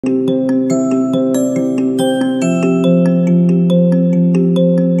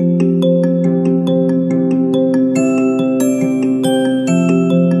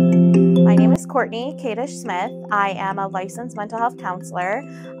Courtney Kadish-Smith. I am a licensed mental health counselor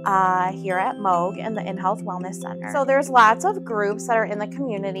here at Moog in the In-Health Wellness Center. So there's lots of groups that are in the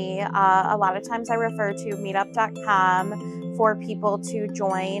community. A lot of times I refer to meetup.com for people to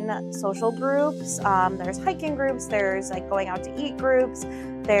join social groups. There's hiking groups, there's like going out to eat groups,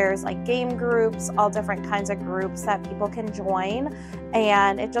 there's like game groups, all different kinds of groups that people can join.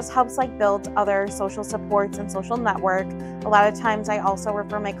 And it just helps like build other social supports and social network. A lot of times I also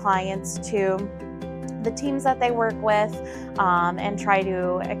refer my clients to the teams that they work with and try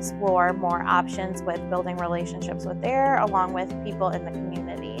to explore more options with building relationships with along with people in the community.